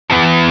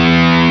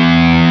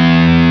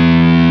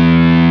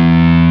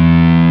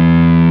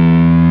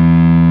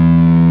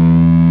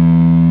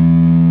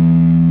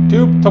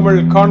Tube Tamil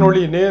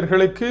காணொளி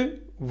நேயர்களுக்கு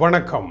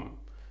வணக்கம்.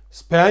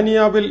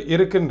 ஸ்பானியாவில்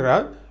இருக்கின்ற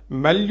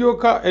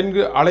மல்யோர்கா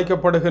என்று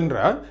அழைக்கப்படுகின்ற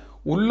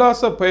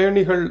உல்லாச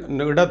பயணிகள்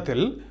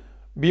இடத்தில்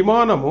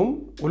விமானமும்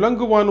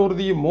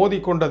உலங்குவானூர்தியும்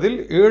மோதிக்கொண்டதில்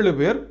 7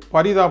 பேர்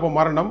பரிதாப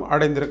மரணம்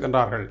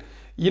அடைந்திருக்கின்றார்கள்.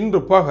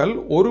 இன்று பகல்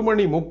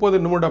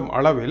 1:30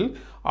 அளவில்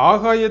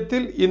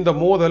ஆகாயத்தில் இந்த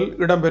மோதல்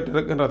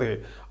இடம்பெற்றிருக்கின்றது.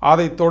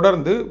 அதைத்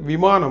தொடர்ந்து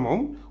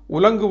விமானமும்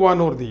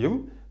உலங்குவானூர்தியும்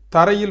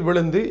தரையில்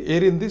விழுந்து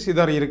எரிந்து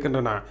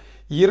சிதறியிருக்கின்றன.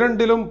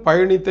 இரண்டிலும்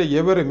பயணித்த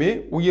எவருமே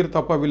உயிர்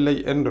தப்பவில்லை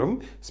என்றும்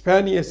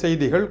ஸ்பானிய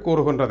செய்திகள்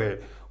கூறுகின்றது.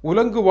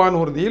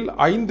 உலங்குவானூர்தியில்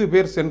 5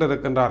 பேர்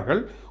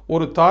சென்றிருக்கின்றார்கள்.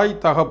 ஒரு தாய்,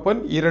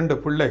 தகப்பன், 2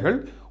 பிள்ளைகள்,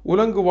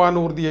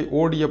 உலங்குவானூர்தியை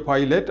ஓடிய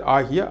பைலட்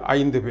ஆகிய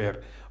 5 பேர்.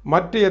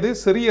 மற்றது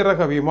சிறிய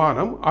ரக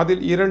விமானம்,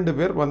 அதில் 2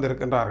 பேர்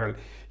வந்திருக்கின்றார்கள்.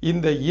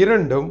 இந்த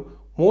இரண்டும்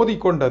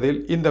மோதிக்கொண்டதில்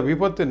இந்த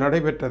விபத்து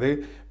நடைபெற்றது.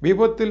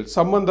 விபத்தில்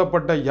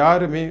சம்பந்தப்பட்ட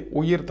யாருமே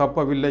உயிர்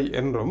தப்பவில்லை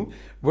என்றும்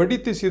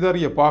வெடித்து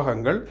சிதறிய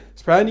பாகங்கள்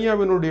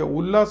ஸ்பானியாவினுடைய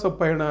உல்லாச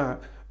பயண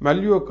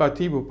மல்யோர்கா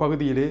தீவு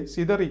பகுதியிலே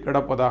சிதறி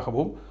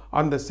கிடப்பதாகவும்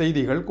அந்த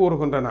செய்திகள்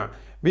கூறுகின்றன.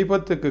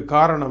 விபத்துக்கு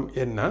காரணம்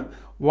என்ன,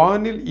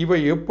 வானில் இவை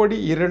எப்படி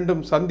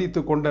இரண்டும்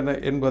சந்தித்து கொண்டன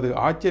என்பது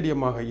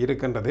ஆச்சரியமாக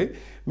இருக்கின்றது.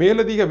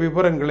 மேலதிக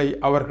விவரங்களை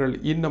அவர்கள்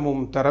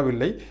இன்னமும்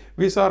தரவில்லை.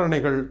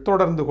 விசாரணைகள்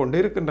தொடர்ந்து கொண்டு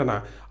இருக்கின்றன.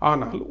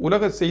 ஆனால்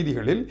உலக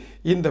செய்திகளில்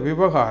இந்த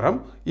விவகாரம்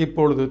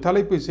இப்பொழுது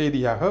தலைப்பு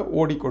செய்தியாக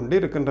ஓடிக்கொண்டு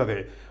இருக்கின்றது.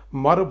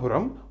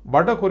 மறுபுறம்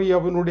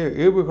வடகொரியாவினுடைய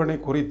ஏவுகணை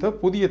குறித்த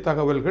புதிய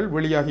தகவல்கள்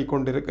வெளியாகி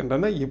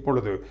கொண்டிருக்கின்றன.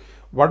 இப்பொழுது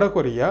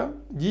வடகொரியா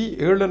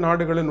G7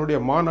 நாடுகளினுடைய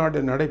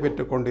மாநாடு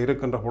நடைபெற்று கொண்டு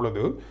இருக்கின்ற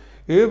பொழுது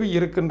ஏவி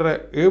இருக்கின்ற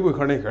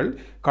ஏவுகணைகள்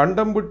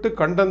கண்டம் விட்டு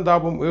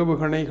கண்டந்தாவும்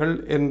ஏவுகணைகள்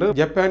என்று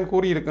ஜப்பான்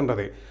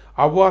கூறியிருக்கின்றது.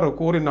 அவ்வாறு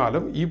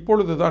கூறினாலும்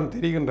இப்பொழுதுதான்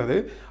தெரிகின்றது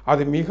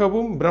அது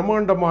மிகவும்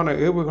பிரம்மாண்டமான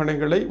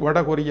ஏவுகணைகளை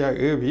வடகொரியா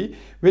ஏவி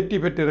வெற்றி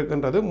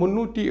பெற்றிருக்கின்றது.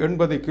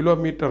 380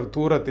 கிலோமீட்டர்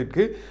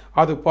தூரத்திற்கு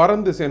அது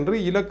பறந்து சென்று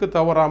இலக்கு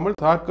தவறாமல்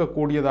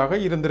தாக்கக்கூடியதாக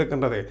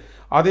இருந்திருக்கின்றது.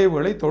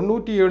 அதேவேளை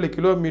 97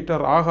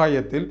 கிலோமீட்டர்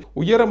ஆகாயத்தில்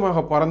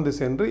உயரமாக பறந்து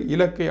சென்று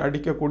இலக்கை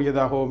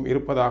அடிக்கக்கூடியதாகவும்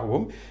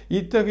இருப்பதாகவும்,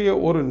 இத்தகைய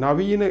ஒரு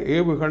நவீன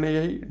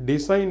ஏவுகணையை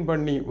டிசைன்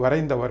பண்ணி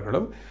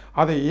வரைந்தவர்களும்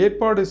அதை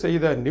ஏற்பாடு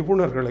செய்த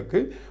நிபுணர்களுக்கு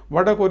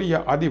வடகொரிய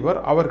அதிபர்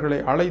அவர்களை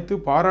அழைத்து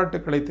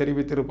பாராட்டுக்களை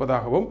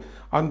தெரிவித்திருப்பதாகவும்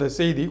அந்த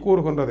செய்தி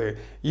கூறுகின்றது.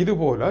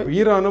 இதுபோல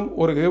ஈரானும்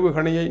ஒரு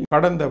ஏவுகணையை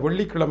கடந்த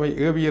வெள்ளிக்கிழமை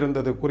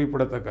ஏவியிருந்தது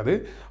குறிப்பிடத்தக்கது.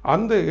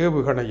 அந்த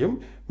ஏவுகணையும்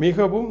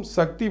மிகவும்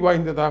சக்தி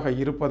வாய்ந்ததாக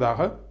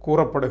இருப்பதாக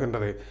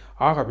கூறப்படுகின்றது.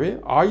 ஆகவே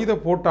ஆயுத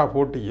போட்டா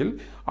போட்டியில்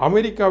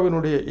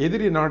அமெரிக்காவினுடைய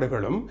எதிரி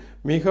நாடுகளும்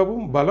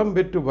மிகவும் பலம்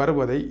பெற்று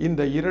வருவதை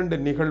இந்த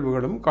 2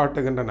 நிகழ்வுகளும்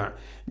காட்டுகின்றன.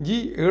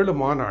 G7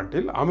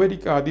 மாநாட்டில்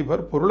அமெரிக்க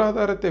அதிபர்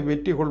பொருளாதாரத்தை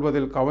வெற்றி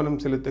கொள்வதில் கவனம்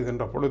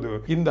செலுத்துகின்ற பொழுது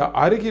இந்த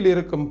அருகில்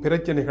இருக்கும்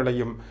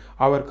பிரச்சனைகளையும்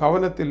அவர்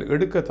கவனத்தில்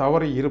எடுக்க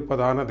தவறி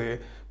இருப்பதானது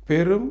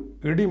பெரும்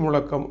இடி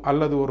முழக்கம்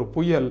அல்லது ஒரு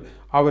புயல்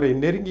அவரை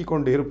நெருங்கி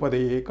கொண்டு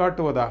இருப்பதையே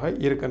காட்டுவதாக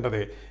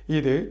இருக்கின்றது.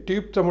 இது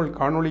டியூப் தமிழ்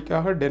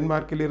காணொளிக்காக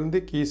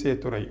டென்மார்க்கிலிருந்து கீசே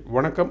துறை.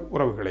 வணக்கம்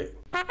உறவுகளே.